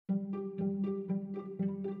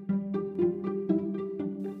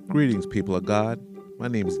Greetings, people of God. My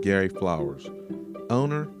name is Gary Flowers,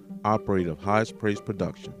 owner, operator of Highest Praise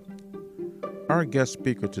Production. Our guest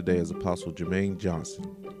speaker today is Apostle Jermaine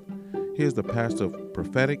Johnson. He is the pastor of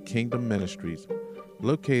Prophetic Kingdom Ministries,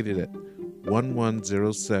 located at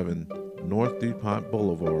 1107 North DuPont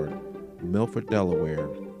Boulevard, Milford, Delaware.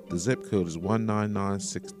 The zip code is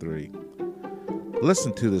 19963.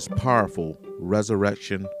 Listen to this powerful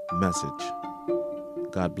resurrection message.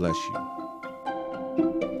 God bless you.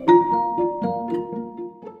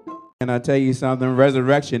 And I tell you something,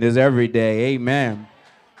 resurrection is every day, amen,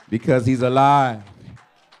 because he's alive.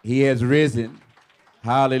 He has risen.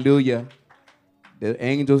 Hallelujah. The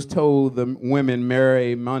angels told the women,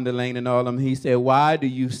 Mary, Magdalene, and all of them, he said, why do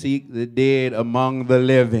you seek the dead among the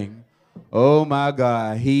living? Oh, my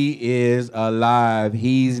God, he is alive.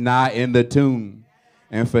 He's not in the tomb.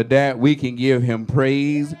 And for that, we can give him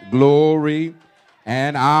praise, glory,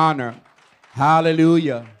 and honor.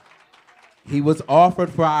 Hallelujah. He was offered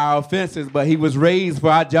for our offenses, but he was raised for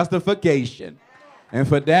our justification. And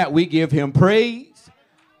for that, we give him praise.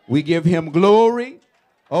 We give him glory.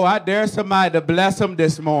 Oh, I dare somebody to bless him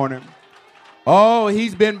this morning. Oh,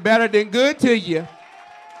 he's been better than good to you.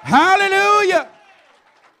 Hallelujah.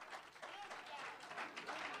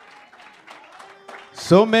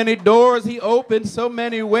 So many doors he opened, so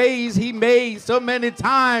many ways he made, so many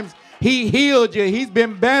times he healed you. He's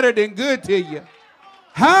been better than good to you.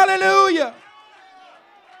 Hallelujah.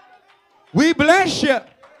 We bless you.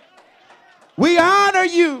 We honor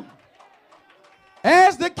you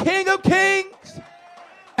as the King of Kings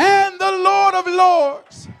and the Lord of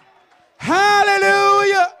Lords.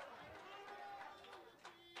 Hallelujah.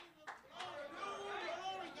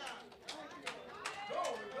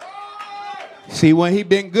 See, when he's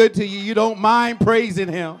been good to you, you don't mind praising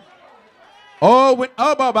him. Oh,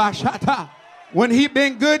 when he's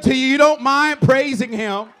been good to you, you don't mind praising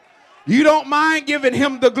him. You don't mind giving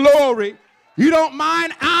him the glory. You don't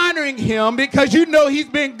mind honoring him because you know he's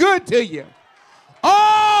been good to you.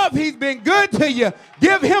 Oh, if he's been good to you,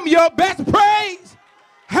 give him your best praise.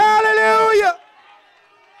 Hallelujah.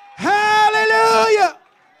 Hallelujah.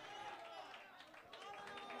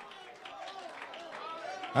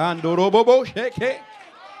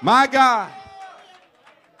 My God.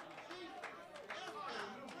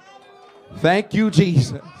 Thank you,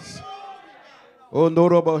 Jesus. Oh,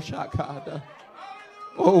 Norobo Shakada.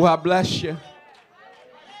 Oh, I bless you.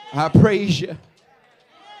 I praise you.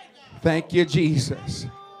 Thank you, Jesus.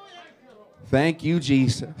 Thank you,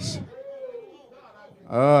 Jesus.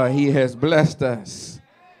 Oh, he has blessed us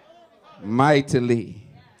mightily.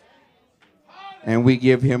 And we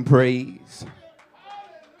give him praise.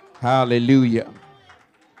 Hallelujah.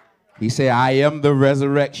 He said, I am the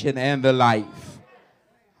resurrection and the life.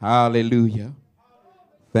 Hallelujah.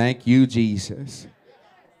 Thank you, Jesus.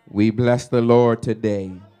 We bless the Lord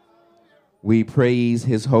today. We praise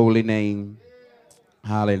his holy name.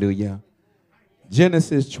 Hallelujah.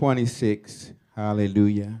 Genesis 26.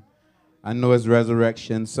 Hallelujah. I know it's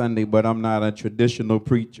Resurrection Sunday, but I'm not a traditional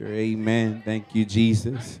preacher. Amen. Thank you,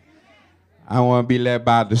 Jesus. I want to be led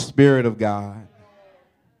by the Spirit of God.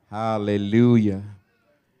 Hallelujah.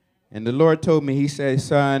 And the Lord told me, he said,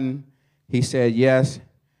 son, he said, yes,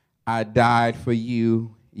 I died for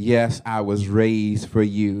you. Yes, I was raised for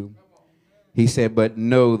you. He said, but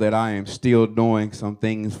know that I am still doing some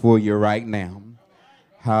things for you right now.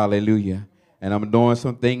 Hallelujah. And I'm doing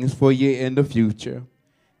some things for you in the future.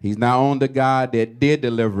 He's not only the God that did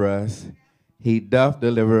deliver us, he doth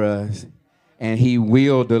deliver us, and he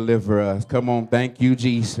will deliver us. Come on, thank you,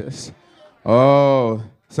 Jesus. Oh,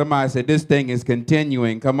 somebody said this thing is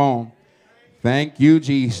continuing. Come on. Thank you,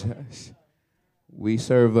 Jesus. We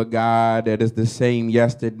serve a God that is the same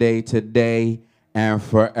yesterday, today, and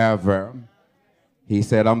forever. He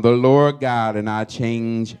said, I'm the Lord God, and I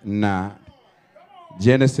change not.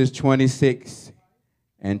 Genesis 26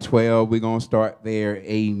 and 12, we're going to start there.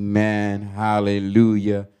 Amen.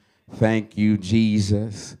 Hallelujah. Thank you,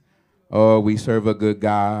 Jesus. Oh, we serve a good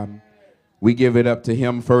God. We give it up to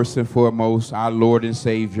him first and foremost, our Lord and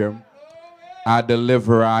Savior, our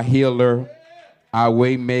deliverer, our healer, our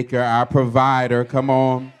way maker, our provider. Come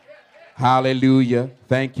on. Hallelujah.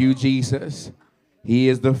 Thank you, Jesus. He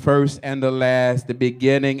is the first and the last, the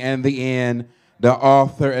beginning and the end, the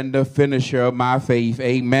author and the finisher of my faith.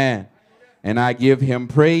 Amen. And I give him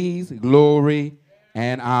praise, glory,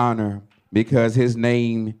 and honor because his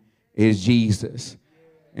name is Jesus.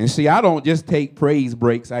 And see, I don't just take praise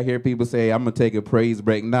breaks. I hear people say, I'm going to take a praise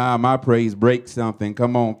break. Nah, my praise breaks something.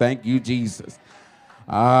 Come on. Thank you, Jesus.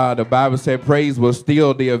 The Bible said praise will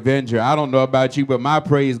steal the avenger. I don't know about you, but my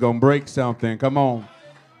praise going to break something. Come on.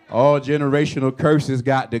 All generational curses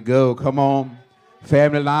got to go. Come on.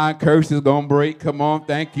 Family line curses going to break. Come on.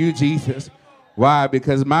 Thank you, Jesus. Why?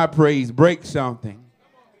 Because my praise breaks something.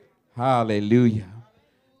 Hallelujah.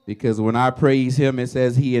 Because when I praise him, it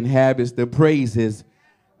says he inhabits the praises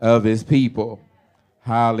of his people.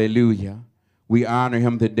 Hallelujah. We honor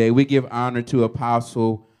him today. We give honor to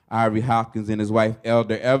Apostle Ivory Hopkins and his wife,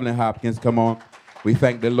 Elder Evelyn Hopkins. Come on. We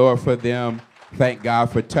thank the Lord for them. Thank God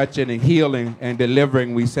for touching and healing and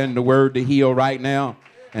delivering. We send the word to heal right now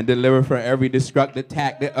and deliver from every destructive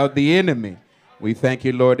tactic of the enemy. We thank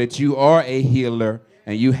you, Lord, that you are a healer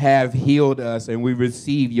and you have healed us, and we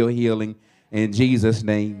receive your healing in Jesus'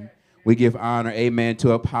 name. We give honor, amen,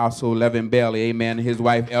 to Apostle Levin Bailey, amen, and his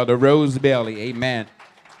wife, Elder Rose Bailey, amen.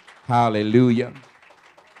 Hallelujah.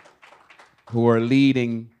 Who are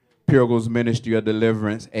leading Pilgrim's Ministry of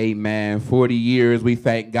Deliverance, amen. 40 years, we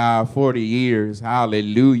thank God, 40 years,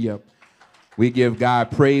 hallelujah. We give God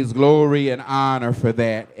praise, glory, and honor for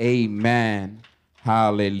that, amen.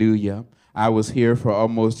 Hallelujah. I was here for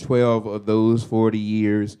almost 12 of those 40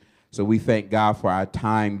 years, so we thank God for our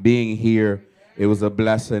time being here. It was a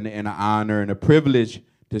blessing and an honor and a privilege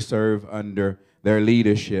to serve under their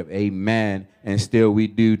leadership, amen. And still we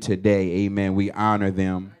do today, amen. We honor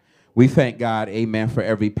them. We thank God, amen, for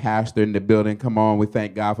every pastor in the building. Come on, we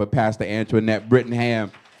thank God for Pastor Antoinette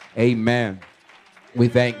Brittenham, amen. We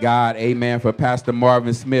thank God, amen, for Pastor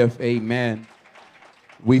Marvin Smith, amen.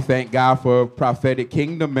 We thank God for Prophetic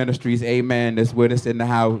Kingdom Ministries, amen, that's with us in the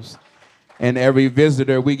house. And every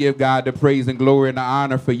visitor, we give God the praise and glory and the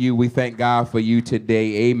honor for you. We thank God for you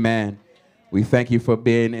today, amen. We thank you for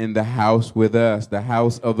being in the house with us, the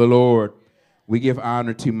house of the Lord. We give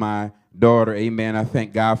honor to my daughter, amen. I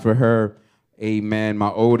thank God for her, amen. My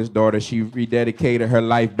oldest daughter, she rededicated her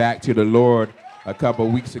life back to the Lord a couple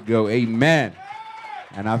weeks ago, amen.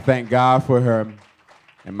 And I thank God for her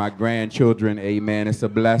and my grandchildren, amen. It's a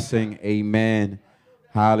blessing, amen.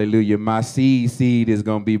 Hallelujah. My seed is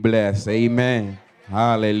going to be blessed, amen.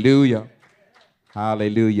 Hallelujah.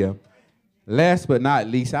 Hallelujah. Last but not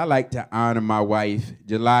least, I like to honor my wife.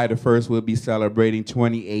 July the 1st, we'll be celebrating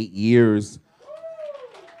 28 years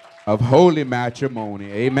of holy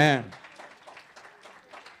matrimony, amen.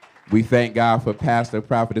 We thank God for Pastor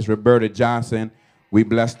Prophetess Roberta Johnson. We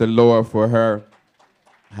bless the Lord for her.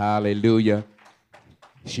 Hallelujah.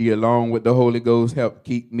 She, along with the Holy Ghost, helped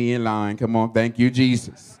keep me in line. Come on, thank you,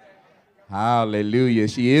 Jesus. Hallelujah.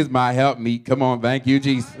 She is my helpmeet. Come on, thank you,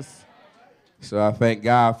 Jesus. So I thank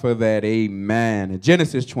God for that. Amen.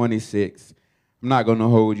 Genesis 26. I'm not going to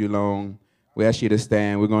hold you long. We ask you to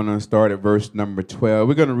stand. We're going to start at verse number 12.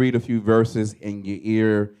 We're going to read a few verses in your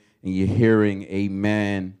ear and your hearing.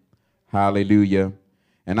 Amen. Hallelujah.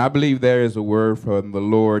 And I believe there is a word from the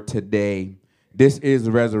Lord today. This is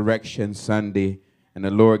Resurrection Sunday. And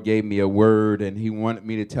the Lord gave me a word, and he wanted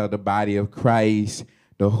me to tell the body of Christ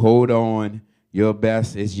to hold on. Your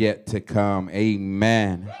best is yet to come.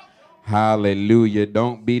 Amen. Hallelujah.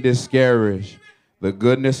 Don't be discouraged. The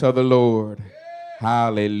goodness of the Lord.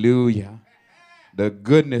 Hallelujah. The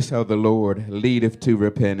goodness of the Lord leadeth to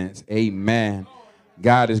repentance. Amen.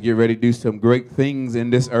 God is getting ready to do some great things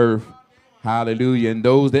in this earth. Hallelujah. And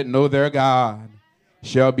those that know their God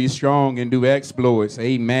shall be strong and do exploits.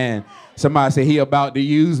 Amen. Somebody say, he about to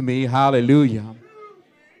use me. Hallelujah.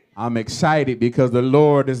 I'm excited because the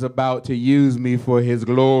Lord is about to use me for his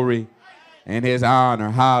glory and his honor.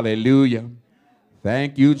 Hallelujah.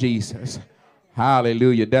 Thank you, Jesus.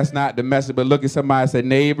 Hallelujah. That's not the message, but look at somebody and say,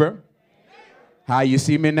 neighbor, how you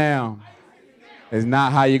see me now is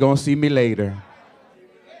not how you're going to see me later.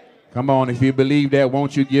 Come on, if you believe that,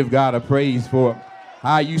 won't you give God a praise for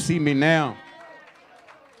how you see me now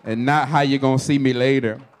and not how you're going to see me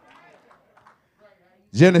later.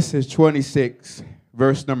 Genesis 26,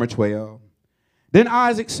 verse number 12. Then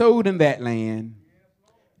Isaac sowed in that land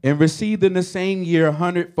and received in the same year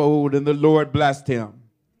 100-fold, and the Lord blessed him.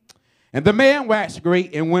 And the man waxed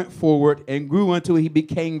great and went forward and grew until he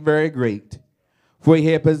became very great. For he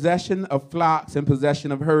had possession of flocks and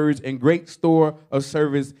possession of herds and great store of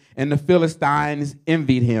service, and the Philistines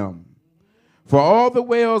envied him. For all the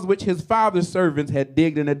wells which his father's servants had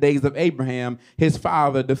digged in the days of Abraham, his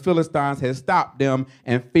father, the Philistines had stopped them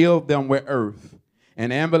and filled them with earth.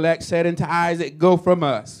 And Amalek said unto Isaac, go from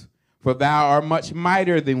us, for thou art much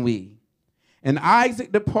mightier than we. And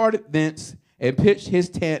Isaac departed thence and pitched his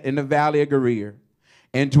tent in the valley of Gerar,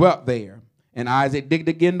 and dwelt there. And Isaac digged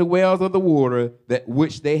again the wells of the water that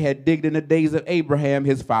which they had digged in the days of Abraham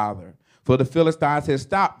his father. For the Philistines had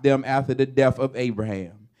stopped them after the death of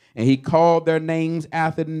Abraham. And he called their names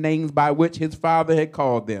after the names by which his father had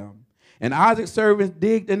called them. And Isaac's servants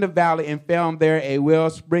digged in the valley and found there a well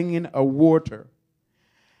springing of water.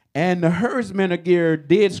 And the herdsmen of Gerar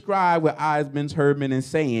did scribe with Isaac's herdmen and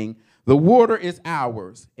saying, the water is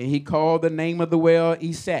ours. And he called the name of the well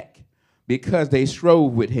Esek, because they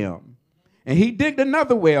strove with him. And he digged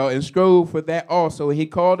another well and strove for that also. And he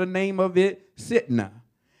called the name of it Sitnah.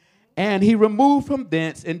 And he removed from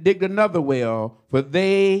thence and digged another well, for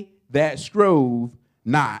they that strove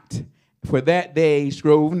not. For that they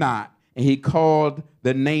strove not. And he called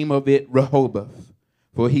the name of it Rehoboth.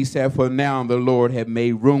 For he said, for now the Lord hath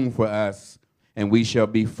made room for us, and we shall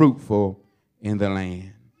be fruitful in the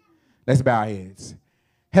land. Let's bow our heads.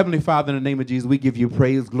 Heavenly Father, in the name of Jesus, we give you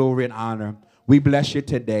praise, glory, and honor. We bless you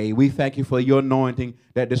today. We thank you for your anointing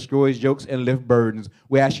that destroys yokes and lifts burdens.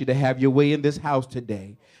 We ask you to have your way in this house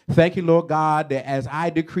today. Thank you, Lord God, that as I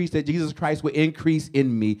decrease, that Jesus Christ will increase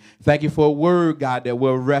in me. Thank you for a word, God, that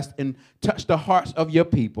will rest and touch the hearts of your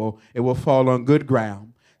people. It will fall on good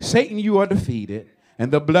ground. Satan, you are defeated.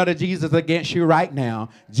 And the blood of Jesus against you right now.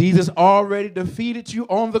 Jesus already defeated you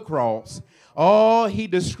on the cross. Oh, he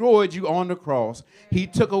destroyed you on the cross. He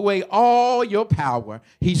took away all your power.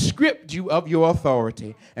 He stripped you of your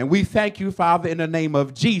authority. And we thank you, Father, in the name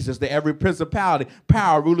of Jesus, that every principality,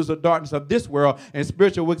 power, rulers of darkness of this world, and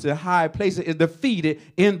spiritual wickedness in high places is defeated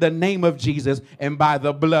in the name of Jesus and by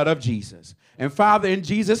the blood of Jesus. And Father, in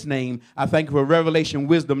Jesus' name, I thank you for revelation,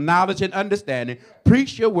 wisdom, knowledge, and understanding.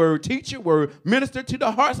 Preach your word, teach your word, minister to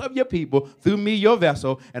the hearts of your people through me, your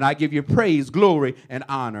vessel, and I give you praise, glory, and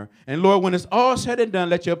honor. And Lord, when it's all said and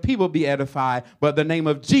done, let your people be edified, but the name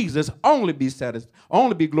of Jesus only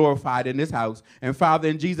be glorified in this house. And Father,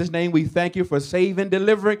 in Jesus' name, we thank you for saving,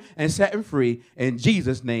 delivering, and setting free. In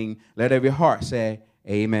Jesus' name, let every heart say,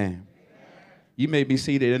 amen. You may be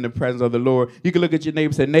seated in the presence of the Lord. You can look at your neighbor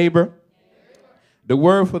and say, neighbor, the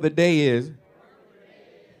word for the day is,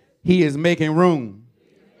 he is making room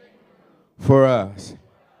for us.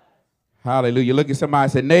 Hallelujah. Look at somebody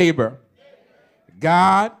and say, neighbor,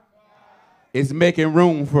 God is making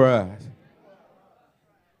room for us.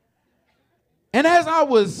 And as I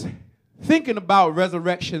was thinking about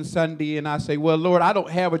Resurrection Sunday, and I say, well, Lord, I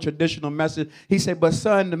don't have a traditional message. He said, but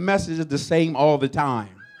son, the message is the same all the time.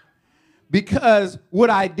 Because what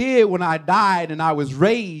I did when I died and I was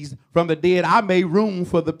raised from the dead, I made room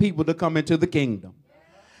for the people to come into the kingdom.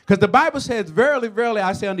 Because the Bible says, verily, verily,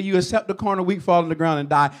 I say unto you, except the corn of wheat fall on the ground and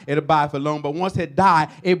die, it abide for long. But once it die,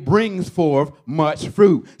 it brings forth much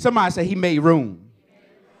fruit. Somebody say, he made room.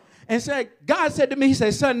 And said, God said to me, he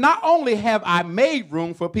said, son, not only have I made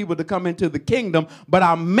room for people to come into the kingdom, but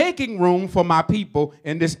I'm making room for my people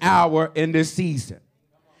in this hour, in this season.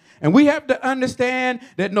 And we have to understand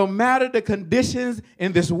that no matter the conditions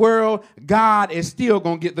in this world, God is still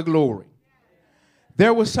going to get the glory.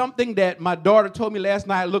 There was something that my daughter told me last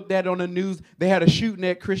night. I looked at it on the news. They had a shooting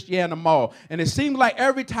at Christiana Mall. And it seems like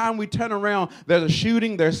every time we turn around, there's a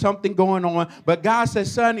shooting, there's something going on. But God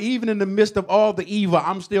says, son, even in the midst of all the evil,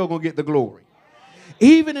 I'm still going to get the glory.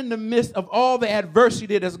 Even in the midst of all the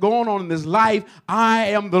adversity that's going on in this life, I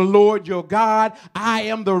am the Lord your God. I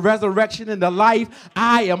am the resurrection and the life.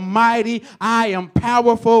 I am mighty. I am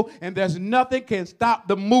powerful. And there's nothing can stop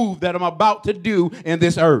the move that I'm about to do in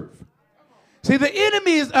this earth. See, the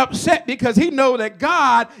enemy is upset because he knows that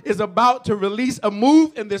God is about to release a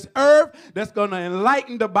move in this earth that's going to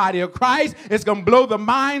enlighten the body of Christ. It's going to blow the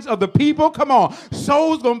minds of the people. Come on.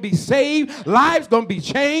 Souls going to be saved. Lives going to be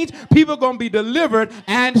changed. People going to be delivered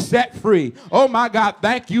and set free. Oh, my God.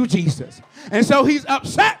 Thank you, Jesus. And so he's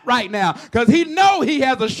upset right now because he knows he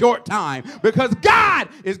has a short time because God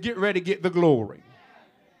is getting ready to get the glory.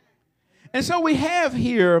 And so we have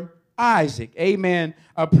here Isaac, amen,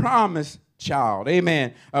 a promised child,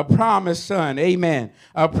 amen, a promised son, amen,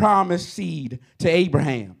 a promised seed to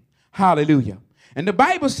Abraham. Hallelujah. And the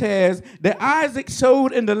Bible says that Isaac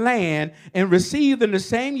sowed in the land and received in the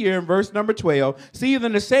same year, in verse number 12, received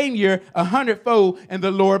in the same year 100-fold, and the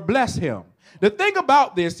Lord blessed him. The thing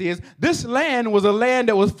about this is this land was a land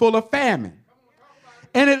that was full of famine.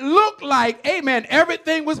 And it looked like, amen,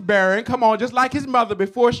 everything was barren. Come on, just like his mother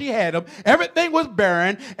before she had him. Everything was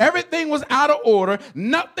barren. Everything was out of order.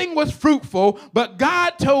 Nothing was fruitful. But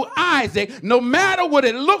God told Isaac, no matter what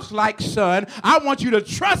it looks like, son, I want you to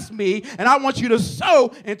trust me and I want you to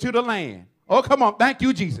sow into the land. Oh, come on. Thank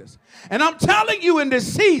you, Jesus. And I'm telling you in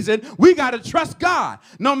this season, we got to trust God.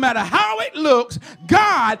 No matter how it looks,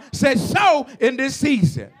 God said sow in this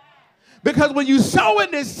season. Because when you sow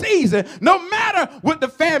in this season, no matter what the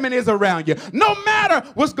famine is around you, no matter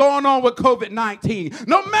what's going on with COVID-19,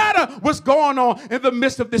 no matter what's going on in the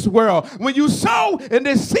midst of this world, when you sow in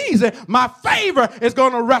this season, my favor is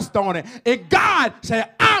going to rest on it. And God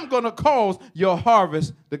said, I'm going to cause your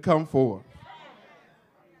harvest to come forth.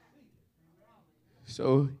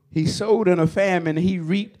 So he sowed in a famine. He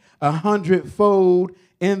reaped 100-fold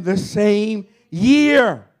in the same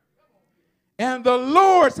year. And the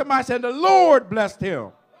Lord, somebody said, the Lord blessed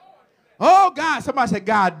him. Oh, God, somebody said,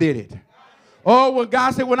 God did it. Oh, when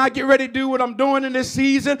God said, when I get ready to do what I'm doing in this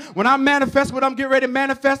season, when I manifest what I'm getting ready to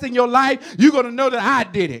manifest in your life, you're going to know that I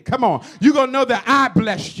did it. Come on. You're going to know that I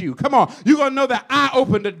blessed you. Come on. You're going to know that I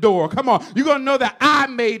opened the door. Come on. You're going to know that I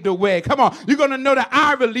made the way. Come on. You're going to know that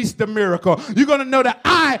I released the miracle. You're going to know that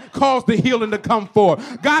I caused the healing to come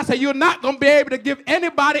forth. God said, you're not going to be able to give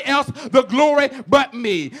anybody else the glory but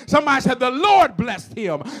me. Somebody said, the Lord blessed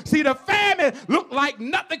him. See, the famine looked like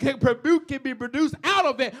nothing can be produced out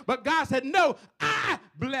of it, but God said, no, I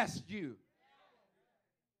bless you.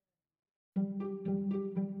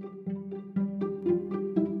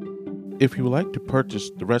 If you would like to purchase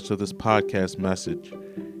the rest of this podcast message,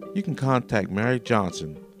 you can contact Mary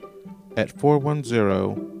Johnson at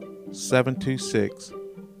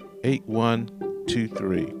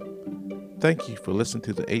 410-726-8123. Thank you for listening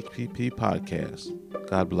to the HPP podcast.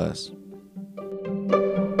 God bless.